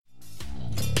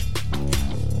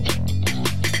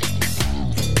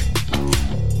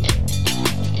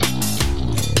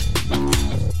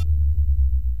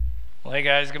Hey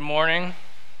guys, good morning.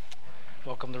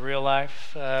 Welcome to Real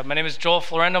Life. My name is Joel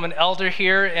Florendo. I'm an elder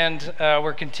here, and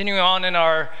we're continuing on in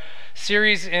our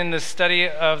series in the study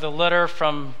of the letter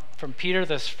from Peter,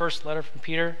 this first letter from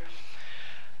Peter.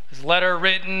 This letter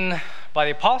written by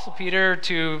the Apostle Peter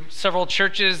to several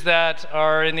churches that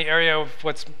are in the area of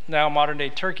what's now modern-day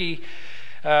Turkey,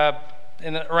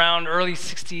 around early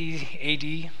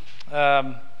 60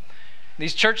 AD.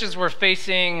 These churches were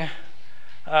facing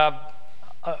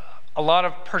a lot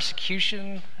of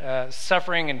persecution,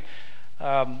 suffering,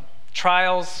 and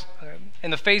trials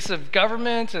in the face of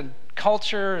government and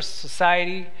culture,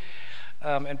 society.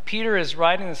 And Peter is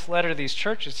writing this letter to these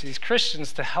churches, to these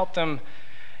Christians, to help them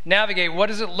navigate what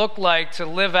does it look like to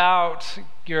live out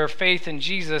your faith in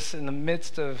Jesus in the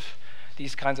midst of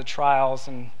these kinds of trials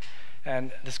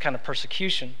and this kind of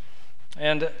persecution.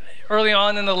 And early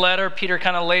on in the letter, Peter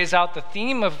kind of lays out the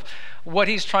theme of what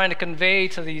he's trying to convey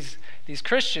to these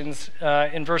Christians.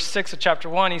 In verse 6 of chapter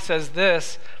 1, he says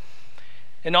this: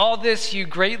 "In all this you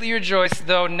greatly rejoice,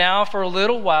 though now for a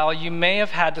little while you may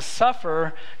have had to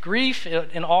suffer grief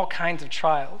in all kinds of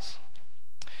trials.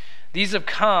 These have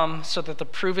come so that the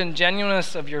proven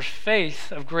genuineness of your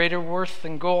faith, of greater worth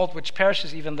than gold, which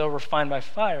perishes even though refined by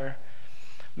fire,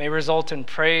 may result in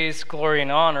praise, glory,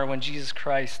 and honor when Jesus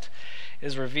Christ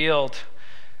is revealed."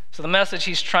 So the message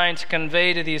he's trying to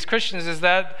convey to these Christians is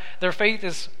that their faith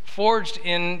is forged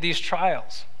in these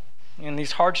trials, in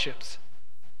these hardships.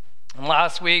 And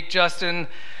last week, Justin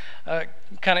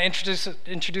kind of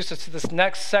introduced us to this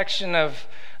next section of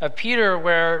Peter,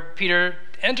 where Peter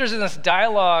enters in this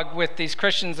dialogue with these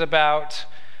Christians about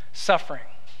suffering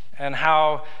and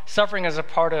how suffering is a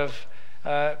part of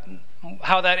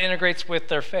how that integrates with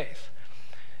their faith.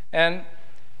 And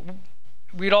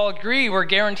we'd all agree we're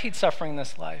guaranteed suffering in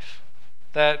this life.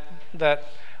 That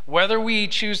whether we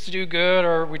choose to do good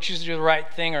or we choose to do the right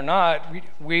thing or not,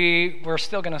 we're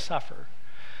still going to suffer.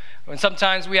 And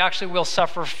sometimes we actually will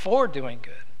suffer for doing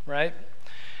good, right?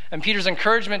 And Peter's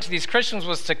encouragement to these Christians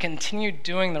was to continue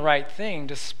doing the right thing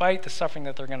despite the suffering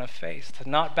that they're going to face, to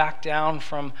not back down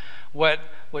from what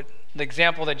the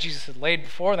example that Jesus had laid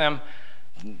before them,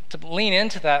 to lean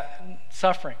into that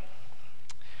suffering.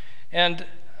 And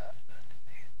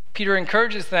Peter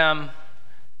encourages them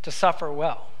to suffer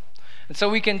well. And so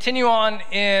we continue on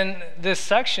in this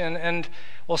section, and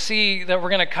we'll see that we're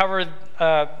going to cover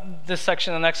this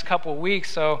section in the next couple of weeks.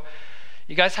 So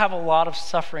you guys have a lot of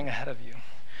suffering ahead of you.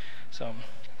 So,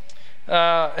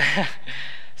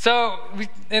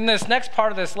 in this next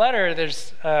part of this letter,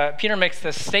 there's Peter makes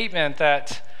this statement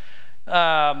that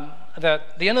the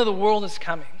end of the world is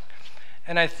coming,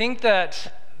 and I think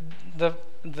that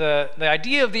the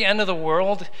idea of the end of the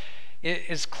world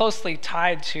is closely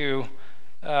tied to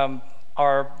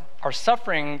our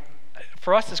suffering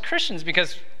for us as Christians,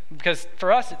 because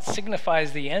for us it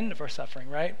signifies the end of our suffering,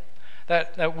 right?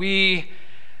 That we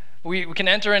can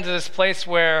enter into this place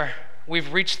where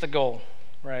we've reached the goal,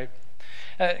 right?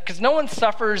 Because no one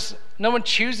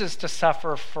chooses to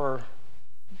suffer for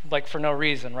no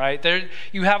reason, right?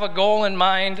 You have a goal in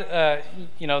mind,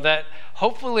 that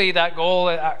hopefully that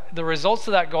goal, the results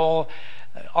of that goal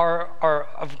are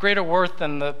of greater worth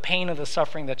than the pain of the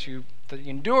suffering that you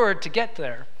endured to get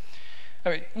there.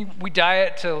 I mean, we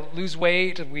diet to lose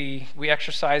weight, we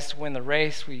exercise to win the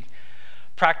race, we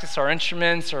practice our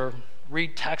instruments or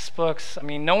read textbooks. I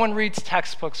mean, no one reads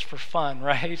textbooks for fun,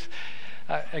 right?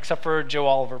 Except for Joe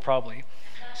Oliver, probably.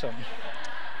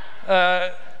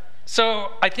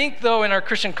 So I think, though, in our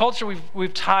Christian culture,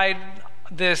 we've tied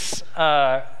this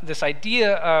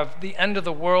idea of the end of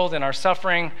the world and our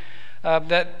suffering,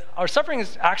 that our suffering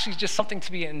is actually just something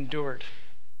to be endured.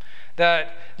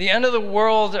 That the end of the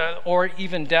world or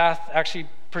even death actually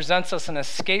presents us an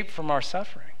escape from our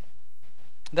suffering.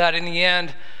 That in the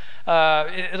end,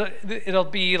 it'll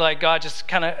be like God just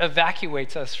kind of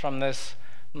evacuates us from this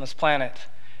planet,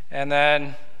 and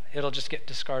then it'll just get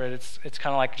discarded. It's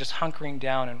kind of like just hunkering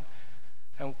down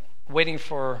and waiting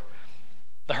for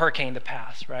the hurricane to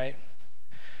pass, right?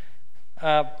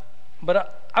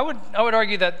 But I would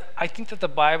argue that I think that the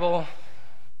Bible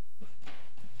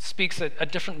speaks a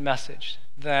different message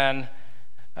than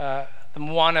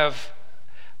one of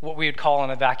what we would call an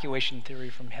evacuation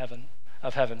theory from heaven.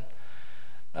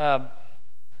 That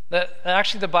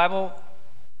actually the Bible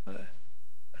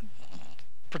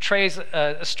portrays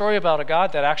a story about a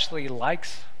God that actually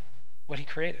likes what he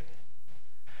created.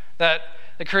 That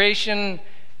the creation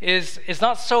is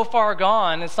not so far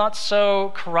gone, it's not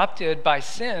so corrupted by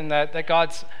sin that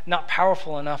God's not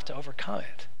powerful enough to overcome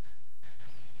it.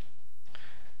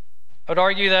 I would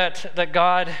argue that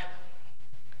God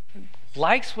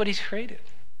likes what he's created.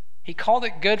 He called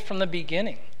it good from the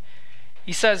beginning.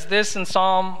 He says this in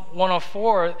Psalm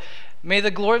 104, "May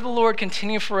the glory of the Lord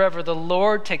continue forever. The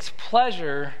Lord takes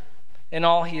pleasure in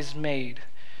all he has made."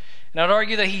 And I'd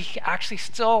argue that he actually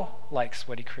still likes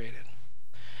what he created,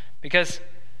 because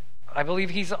I believe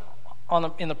he's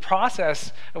in the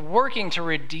process of working to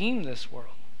redeem this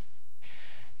world.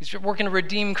 He's working to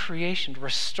redeem creation, to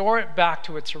restore it back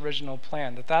to its original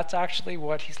plan. That's actually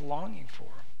what he's longing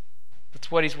for.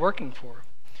 That's what he's working for.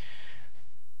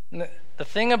 And the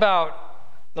thing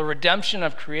about the redemption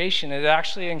of creation, it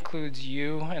actually includes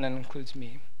you and it includes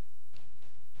me.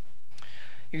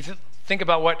 You think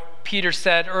about what Peter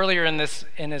said earlier in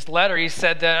his letter. He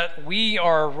said that we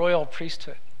are a royal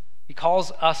priesthood. He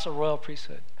calls us a royal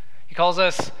priesthood. He calls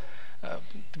us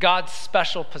God's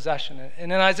special possession.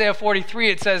 And in Isaiah 43,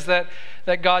 it says that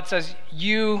God says,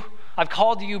 I've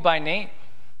called you by name.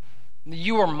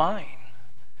 You are mine.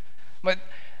 But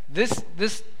this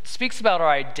speaks about our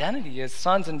identity as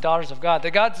sons and daughters of God.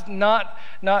 That God's not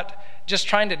just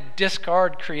trying to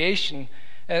discard creation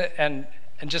and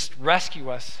just rescue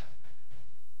us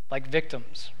like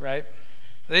victims, right?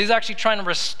 That he's actually trying to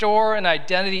restore an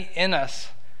identity in us.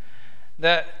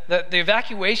 That the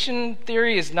evacuation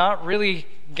theory is not really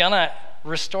gonna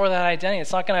restore that identity.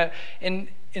 It's not gonna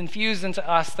infuse into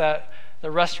us the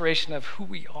restoration of who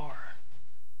we are.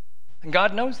 And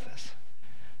God knows this.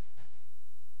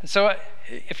 And so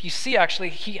if you see,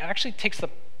 he actually takes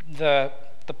the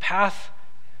path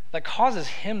that causes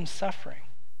him suffering.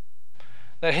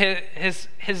 That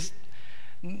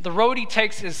the road he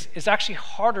takes is actually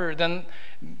harder than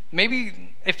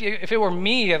maybe if it were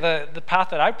me, the path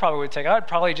that I probably would take, I'd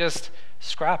probably just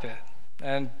scrap it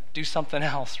and do something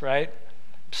else, right?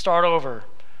 Start over.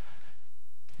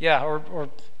 Yeah, or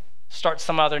start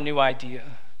some other new idea.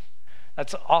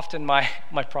 That's often my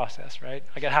process, right?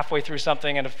 I get halfway through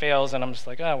something and it fails and I'm just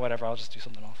like, oh, whatever, I'll just do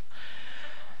something else.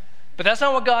 But that's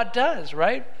not what God does,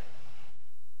 right?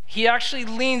 He actually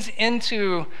leans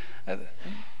into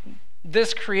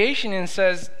this creation and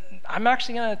says, I'm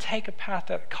actually going to take a path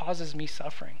that causes me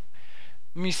suffering.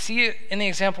 And you see it in the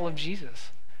example of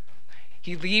Jesus.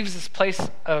 He leaves this place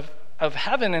of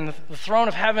heaven and the throne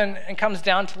of heaven and comes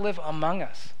down to live among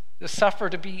us, to suffer,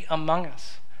 to be among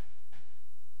us.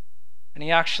 And he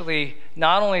actually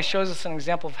not only shows us an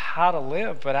example of how to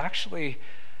live, but actually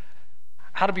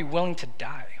how to be willing to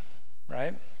die,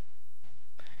 right?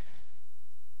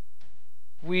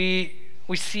 We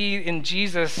see in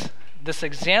Jesus this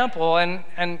example,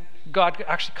 and God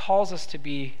actually calls us to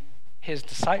be his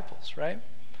disciples, right?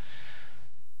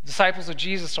 Disciples of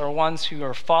Jesus are ones who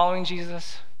are following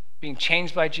Jesus, being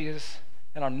changed by Jesus,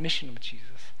 and on mission with Jesus.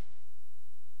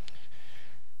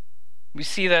 We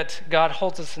see that God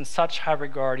holds us in such high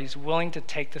regard. He's willing to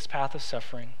take this path of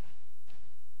suffering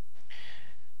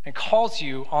and calls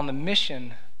you on the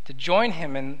mission to join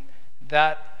him in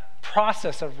that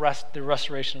process of the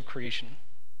restoration of creation.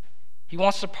 He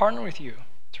wants to partner with you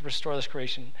to restore this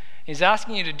creation. He's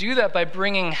asking you to do that by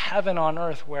bringing heaven on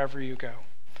earth wherever you go.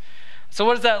 So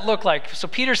what does that look like? So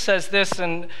Peter says this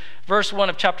in verse 1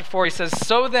 of chapter 4. He says,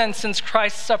 "So then, since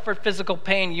Christ suffered physical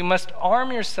pain, you must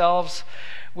arm yourselves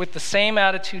with the same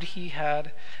attitude he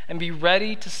had and be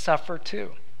ready to suffer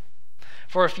too.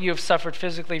 For if you have suffered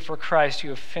physically for Christ, you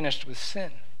have finished with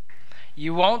sin.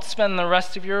 You won't spend the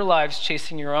rest of your lives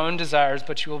chasing your own desires,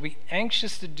 but you will be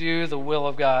anxious to do the will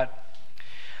of God.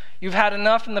 You've had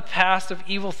enough in the past of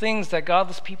evil things that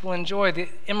godless people enjoy, the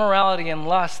immorality and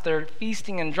lust, their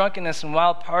feasting and drunkenness and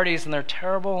wild parties, and their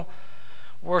terrible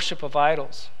worship of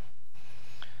idols."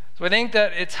 So I think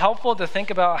that it's helpful to think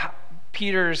about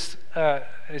Peter's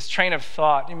his train of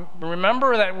thought.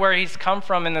 Remember that where he's come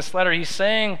from in this letter. He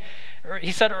said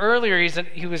earlier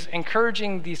he was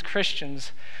encouraging these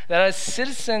Christians that as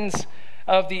citizens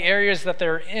of the areas that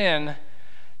they're in,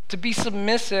 to be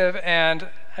submissive and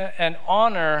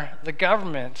honor the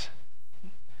government,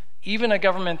 even a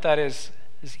government that is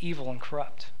evil and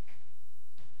corrupt.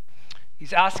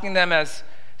 He's asking them as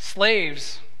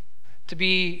slaves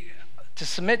to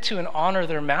submit to and honor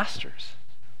their masters,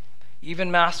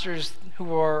 even masters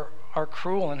who are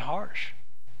cruel and harsh.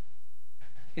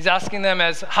 He's asking them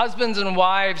as husbands and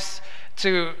wives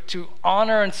to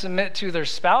honor and submit to their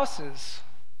spouses,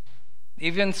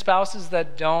 even spouses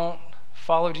that don't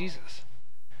follow Jesus.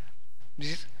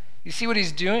 You see what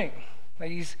he's doing? Like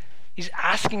he's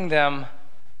asking them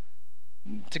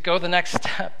to go the next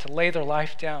step, to lay their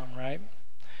life down, right?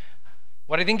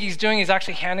 What I think he's doing is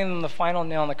actually handing them the final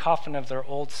nail in the coffin of their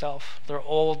old self, their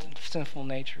old sinful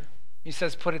nature. He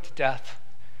says, put it to death.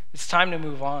 It's time to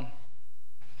move on.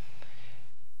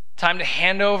 Time to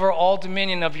hand over all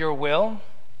dominion of your will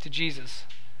to Jesus.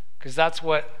 because that's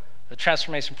what the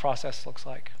transformation process looks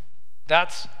like.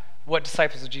 That's what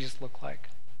disciples of Jesus look like.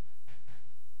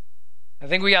 I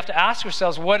think we have to ask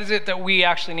ourselves, what is it that we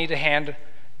actually need to hand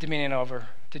dominion over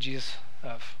to Jesus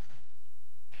of?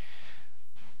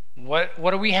 What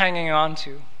are we hanging on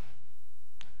to?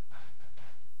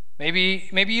 Maybe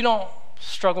you don't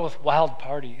struggle with wild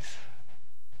parties,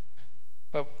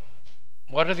 but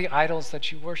what are the idols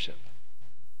that you worship?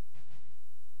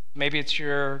 Maybe it's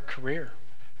your career.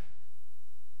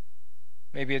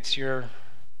 Maybe it's your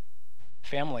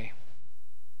family.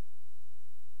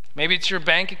 Maybe it's your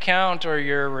bank account or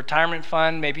your retirement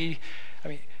fund. Do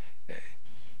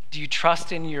you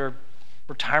trust in your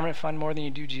retirement fund more than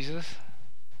you do Jesus?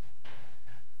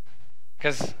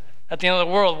 Because at the end of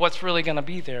the world, what's really going to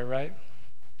be there, right?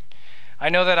 I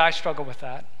know that I struggle with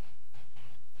that.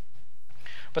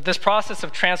 But this process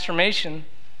of transformation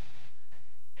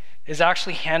is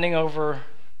actually handing over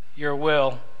your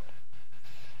will.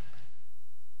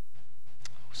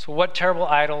 So what terrible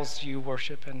idols do you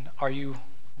worship, and are you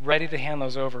ready to hand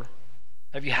those over?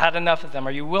 Have you had enough of them?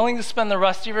 Are you willing to spend the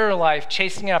rest of your life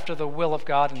chasing after the will of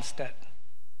God instead?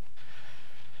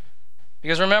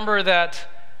 Because remember that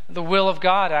the will of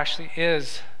God actually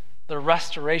is the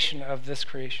restoration of this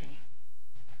creation.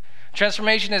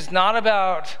 Transformation is not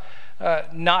about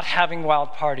not having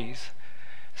wild parties.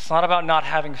 It's not about not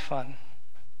having fun.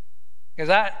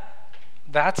 Because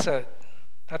that's a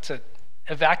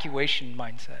evacuation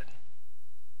mindset.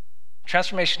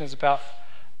 Transformation is about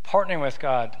partnering with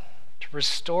God to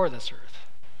restore this earth.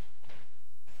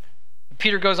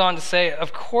 Peter goes on to say,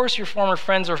 of course your former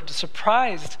friends are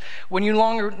surprised when you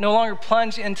no longer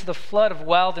plunge into the flood of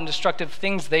wild and destructive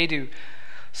things they do,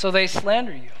 so they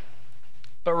slander you.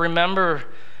 But remember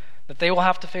that they will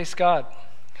have to face God,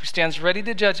 who stands ready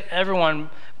to judge everyone,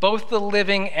 both the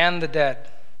living and the dead.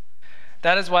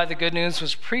 That is why the good news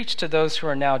was preached to those who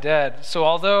are now dead. So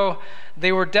although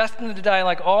they were destined to die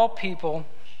like all people,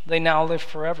 they now live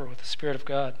forever with the Spirit of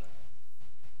God.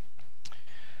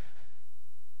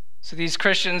 So these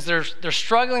Christians, they're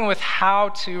struggling with how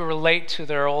to relate to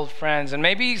their old friends. And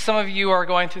maybe some of you are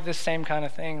going through this same kind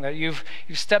of thing, that you've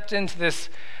stepped into this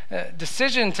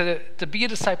decision to be a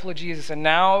disciple of Jesus. And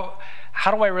now, how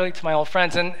do I relate to my old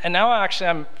friends? And now actually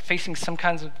I'm facing some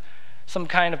kind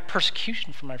of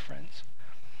persecution from my friends,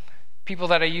 people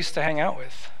that I used to hang out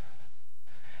with.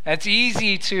 And it's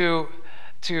easy to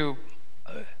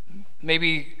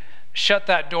maybe shut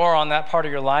that door on that part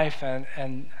of your life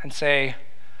and say,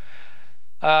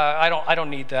 I don't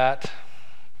need that.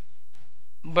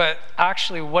 But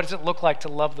actually, what does it look like to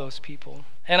love those people?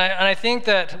 And I think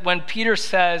that when Peter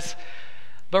says,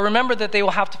 but remember that they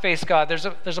will have to face God,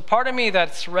 there's a part of me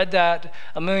that's read that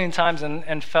a million times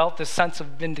and felt this sense of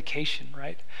vindication,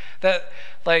 right? That,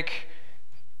 like,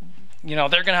 they're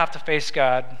going to have to face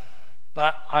God,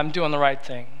 but I'm doing the right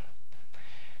thing.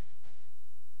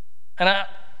 And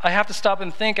I have to stop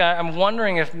and think, I'm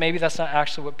wondering if maybe that's not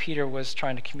actually what Peter was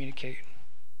trying to communicate.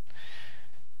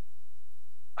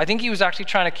 I think he was actually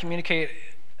trying to communicate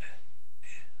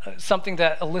something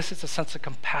that elicits a sense of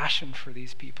compassion for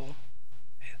these people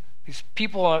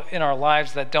in our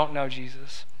lives that don't know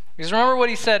Jesus. Because remember what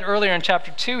he said earlier in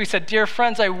chapter 2. He said, "Dear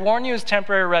friends, I warn you as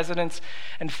temporary residents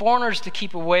and foreigners to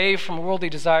keep away from worldly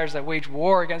desires that wage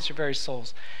war against your very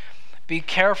souls. Be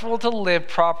careful to live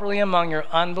properly among your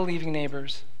unbelieving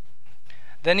neighbors.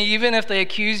 Then even if they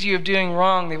accuse you of doing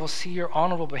wrong, they will see your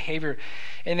honorable behavior,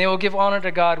 and they will give honor to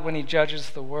God when he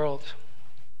judges the world."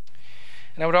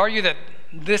 And I would argue that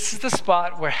this is the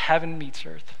spot where heaven meets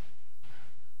earth.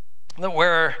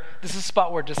 This is a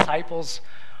spot where disciples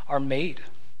are made.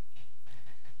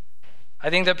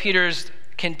 I think that Peter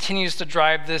continues to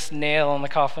drive this nail in the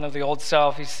coffin of the old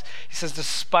self. He says,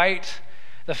 despite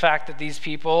the fact that these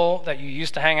people that you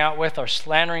used to hang out with are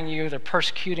slandering you, they're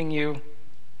persecuting you,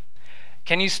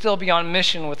 can you still be on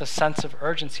mission with a sense of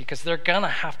urgency? Because they're going to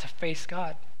have to face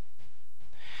God.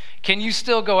 Can you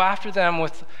still go after them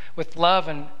with love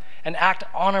and act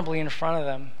honorably in front of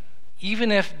them,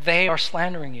 even if they are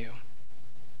slandering you?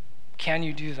 Can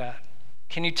you do that?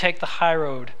 Can you take the high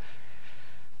road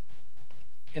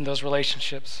in those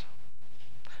relationships?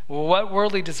 Well, what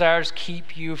worldly desires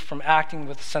keep you from acting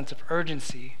with a sense of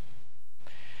urgency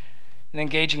and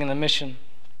engaging in the mission?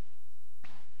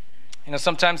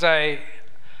 Sometimes I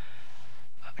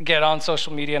get on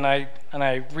social media and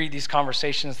I read these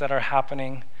conversations that are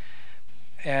happening,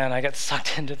 and I get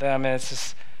sucked into them, and it's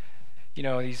just,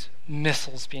 these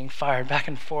missiles being fired back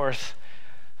and forth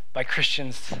by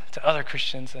Christians to other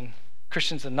Christians and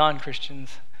Christians and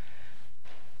non-Christians.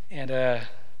 And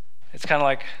it's kind of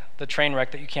like the train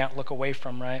wreck that you can't look away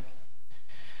from, right?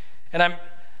 And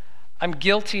I'm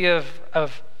guilty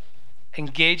of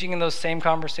engaging in those same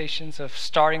conversations, of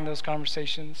starting those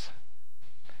conversations.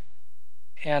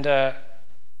 And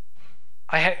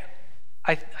I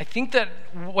think that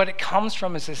what it comes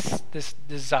from is this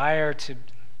desire to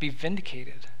be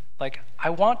vindicated. Like,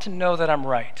 I want to know that I'm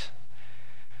right.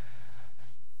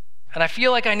 And I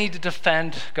feel like I need to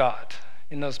defend God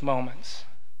in those moments.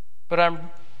 But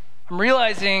I'm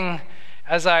realizing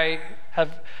as I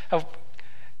have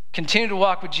continued to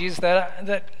walk with Jesus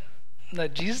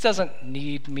that Jesus doesn't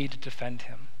need me to defend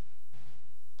him.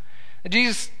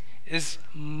 Jesus is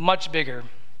much bigger,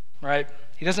 right?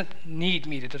 He doesn't need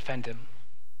me to defend him.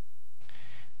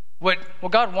 What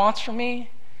God wants from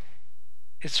me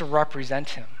is to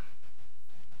represent him.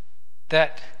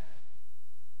 That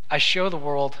I show the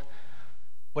world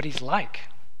what he's like.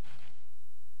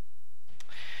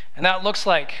 And that looks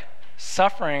like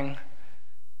suffering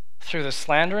through the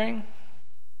slandering,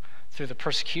 through the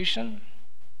persecution,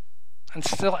 and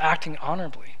still acting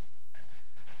honorably,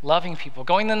 loving people,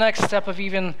 going the next step of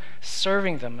even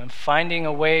serving them and finding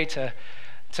a way to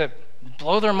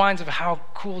blow their minds of how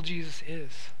cool Jesus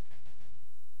is.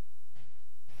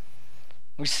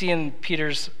 We see in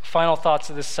Peter's final thoughts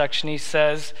of this section, he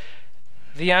says,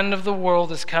 "The end of the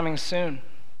world is coming soon.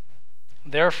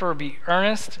 Therefore, be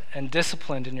earnest and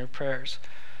disciplined in your prayers.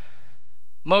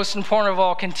 Most important of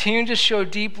all, continue to show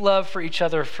deep love for each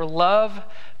other, for love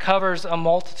covers a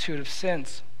multitude of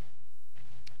sins.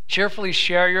 Cheerfully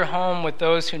share your home with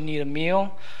those who need a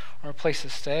meal or a place to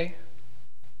stay.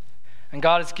 And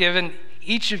God has given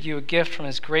each of you a gift from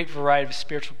his great variety of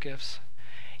spiritual gifts.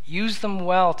 Use them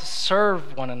well to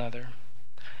serve one another.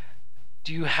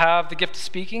 Do you have the gift of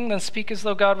speaking? Then speak as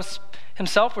though God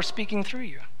himself were speaking through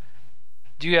you.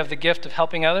 Do you have the gift of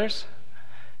helping others?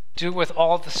 Do it with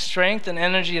all the strength and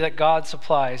energy that God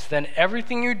supplies. Then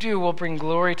everything you do will bring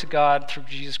glory to God through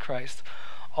Jesus Christ.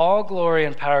 All glory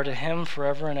and power to him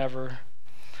forever and ever.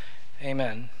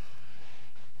 Amen."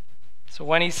 So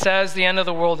when he says the end of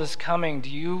the world is coming,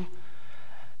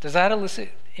 does that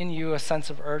elicit in you a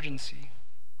sense of urgency?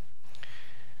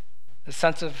 A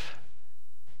sense of,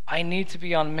 I need to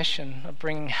be on mission of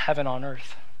bringing heaven on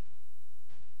earth.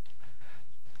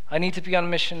 I need to be on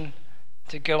mission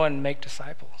to go and make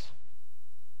disciples.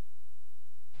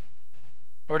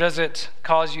 Or does it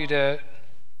cause you to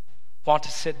want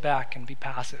to sit back and be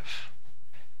passive?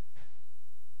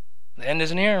 The end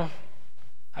is near.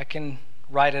 I can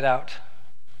ride it out.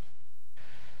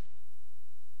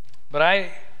 But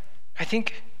I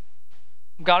think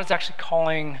God is actually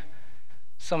calling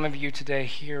some of you today,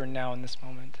 here and now in this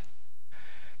moment.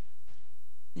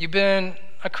 You've been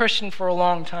a Christian for a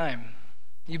long time.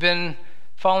 You've been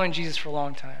following Jesus for a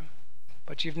long time,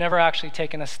 but you've never actually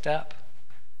taken a step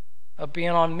of being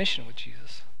on mission with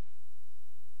Jesus.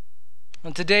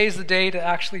 And today is the day to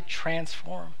actually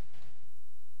transform.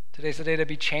 Today's the day to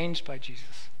be changed by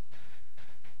Jesus.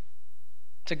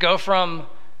 To go from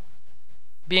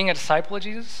being a disciple of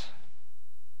Jesus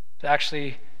to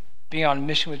actually being on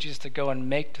mission with Jesus to go and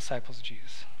make disciples of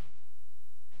Jesus.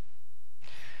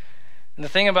 And the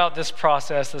thing about this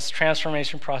process, this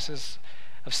transformation process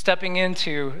of stepping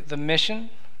into the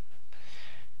mission,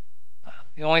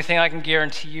 the only thing I can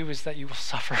guarantee you is that you will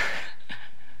suffer.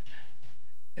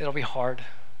 It'll be hard.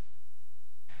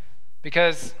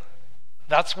 Because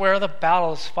that's where the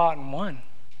battle is fought and won,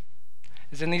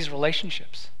 is in these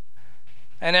relationships.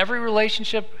 And every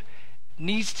relationship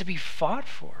needs to be fought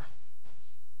for.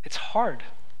 It's hard.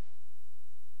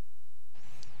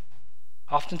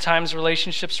 Oftentimes,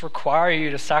 relationships require you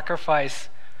to sacrifice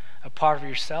a part of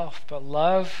yourself, but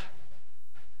love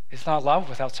is not love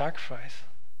without sacrifice.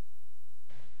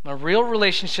 Now, real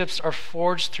relationships are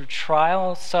forged through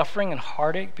trial, suffering, and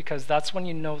heartache, because that's when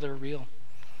you know they're real.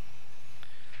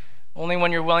 Only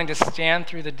when you're willing to stand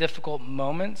through the difficult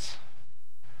moments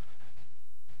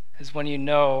is when you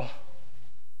know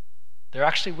they're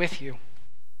actually with you,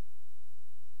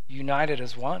 united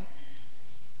as one.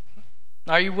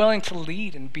 Are you willing to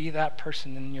lead and be that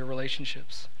person in your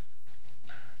relationships?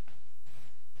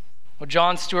 Well,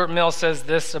 John Stuart Mill says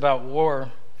this about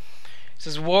war. He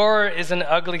says, "War is an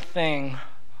ugly thing,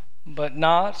 but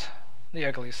not the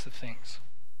ugliest of things.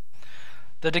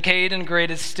 The decayed and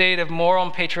degraded state of moral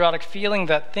and patriotic feeling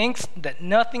that thinks that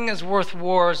nothing is worth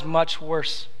war is much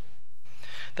worse.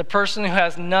 The person who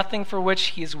has nothing for which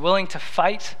he is willing to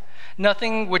fight,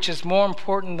 nothing which is more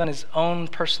important than his own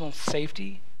personal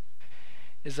safety,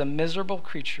 is a miserable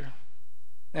creature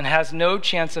and has no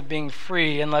chance of being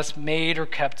free unless made or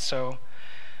kept so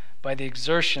by the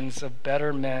exertions of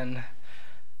better men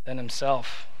than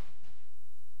himself."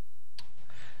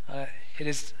 It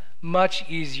is much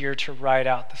easier to ride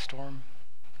out the storm.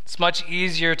 It's much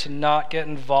easier to not get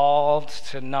involved,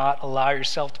 to not allow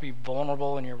yourself to be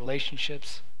vulnerable in your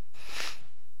relationships.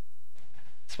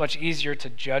 It's much easier to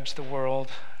judge the world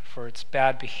for its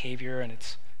bad behavior and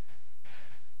its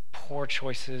poor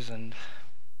choices and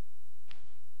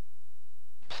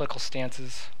political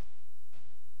stances.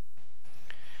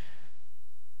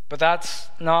 But that's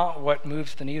not what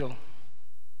moves the needle.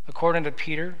 According to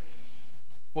Peter,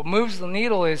 what moves the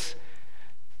needle is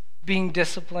being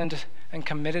disciplined and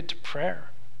committed to prayer,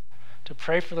 to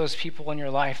pray for those people in your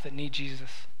life that need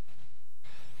Jesus.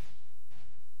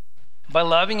 By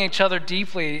loving each other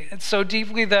deeply, it's so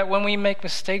deeply that when we make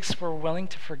mistakes, we're willing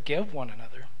to forgive one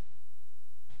another.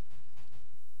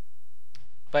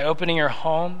 By opening your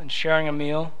home and sharing a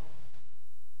meal,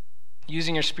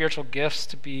 using your spiritual gifts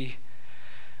to be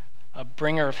a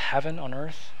bringer of heaven on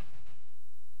earth.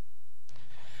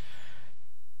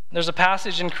 There's a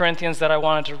passage in Corinthians that I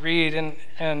wanted to read,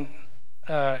 and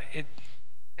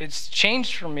it's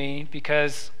changed for me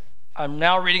because I'm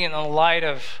now reading it in the light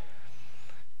of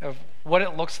what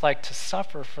it looks like to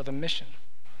suffer for the mission.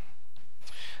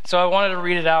 So I wanted to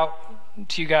read it out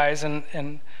to you guys,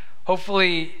 and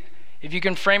hopefully, if you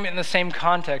can frame it in the same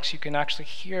context, you can actually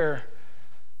hear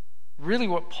really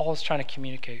what Paul is trying to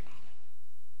communicate.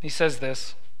 He says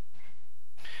this: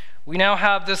 "We now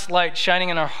have this light shining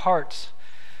in our hearts,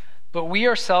 but we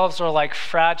ourselves are like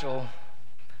fragile,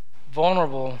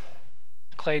 vulnerable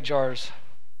clay jars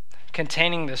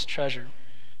containing this treasure.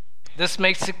 This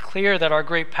makes it clear that our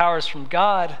great power is from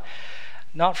God,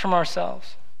 not from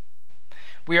ourselves.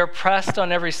 We are pressed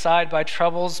on every side by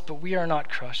troubles, but we are not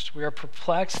crushed. We are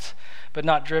perplexed, but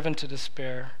not driven to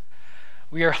despair.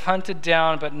 We are hunted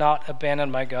down, but not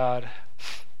abandoned by God.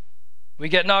 We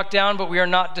get knocked down, but we are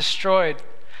not destroyed.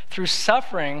 Through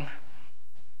suffering,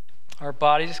 our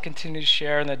bodies continue to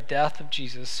share in the death of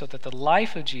Jesus, so that the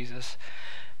life of Jesus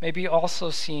may be also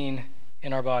seen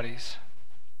in our bodies.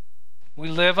 We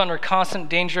live under constant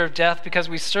danger of death because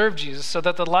we serve Jesus, so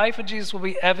that the life of Jesus will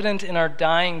be evident in our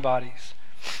dying bodies.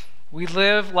 We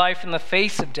live life in the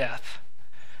face of death,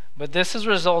 but this has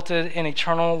resulted in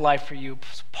eternal life for you."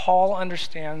 Paul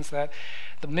understands that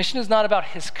the mission is not about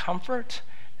his comfort.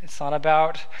 It's not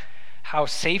about how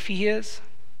safe he is.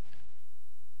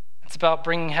 It's about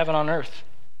bringing heaven on earth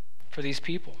for these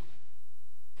people.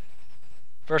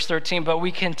 Verse 13, "But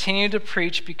we continue to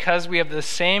preach because we have the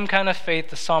same kind of faith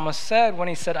the psalmist said when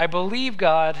he said, 'I believe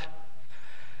God,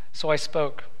 so I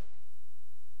spoke.'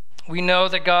 We know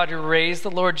that God who raised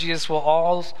the Lord Jesus will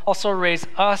also raise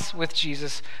us with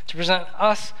Jesus to present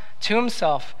us to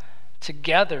himself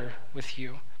together with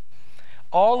you.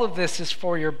 All of this is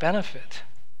for your benefit.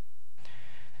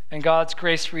 And God's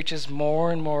grace reaches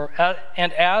more and more,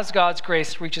 and as God's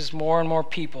grace reaches more and more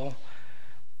people,"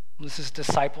 this is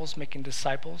disciples making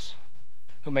disciples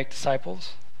who make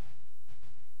disciples,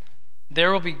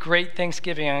 "there will be great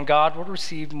thanksgiving, and God will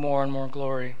receive more and more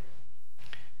glory.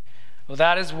 Well,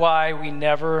 that is why we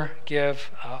never give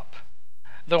up.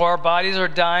 Though our bodies are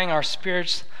dying, our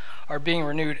spirits are being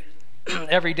renewed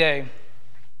every day.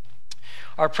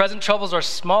 Our present troubles are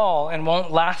small and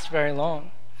won't last very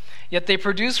long. Yet they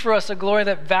produce for us a glory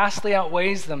that vastly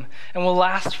outweighs them and will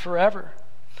last forever.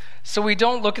 So we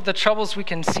don't look at the troubles we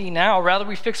can see now. Rather,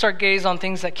 we fix our gaze on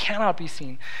things that cannot be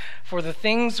seen. For the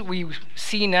things we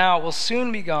see now will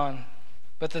soon be gone,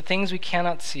 but the things we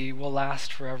cannot see will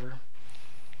last forever."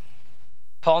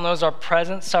 Paul knows our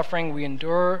present suffering we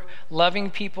endure,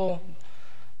 loving people,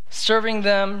 serving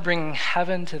them, bringing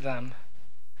heaven to them,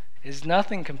 is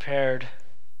nothing compared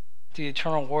to the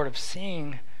eternal reward of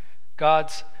seeing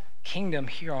God's kingdom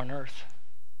here on earth.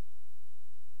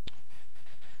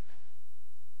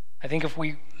 I think if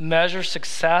we measure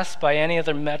success by any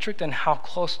other metric than how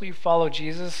closely we follow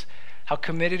Jesus, how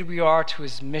committed we are to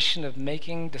his mission of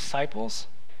making disciples,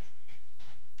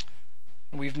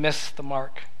 we've missed the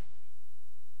mark.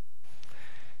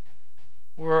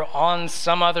 We're on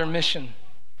some other mission.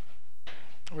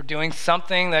 We're doing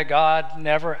something that God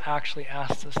never actually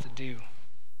asked us to do.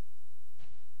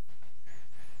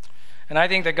 And I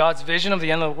think that God's vision of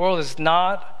the end of the world is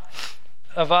not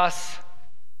of us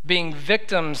being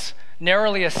victims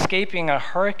narrowly escaping a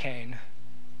hurricane,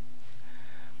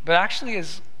 but actually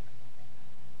as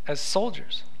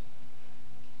soldiers,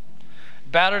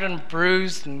 battered and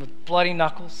bruised and with bloody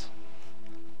knuckles,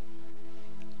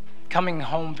 coming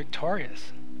home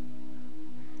victorious.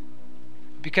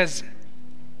 Because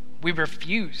we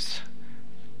refuse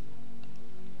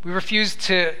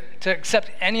to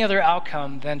accept any other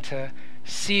outcome than to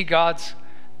see God's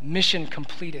mission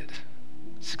completed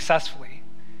successfully,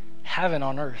 heaven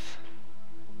on earth.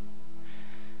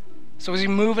 So as we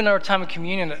move in our time of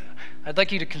communion, I'd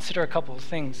like you to consider a couple of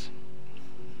things.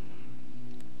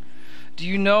 Do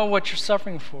you know what you're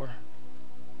suffering for?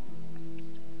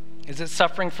 Is it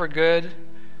suffering for good,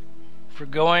 for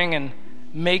going and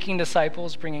making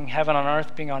disciples, bringing heaven on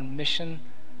earth, being on mission,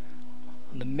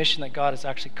 on the mission that God has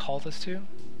actually called us to?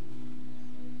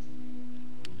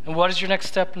 And what is your next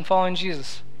step in following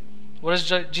Jesus? What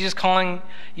is Jesus calling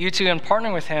you to and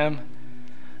partnering with him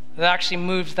that actually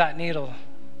moves that needle,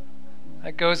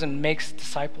 that goes and makes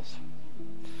disciples?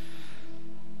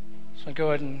 So go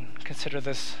ahead and consider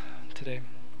this today.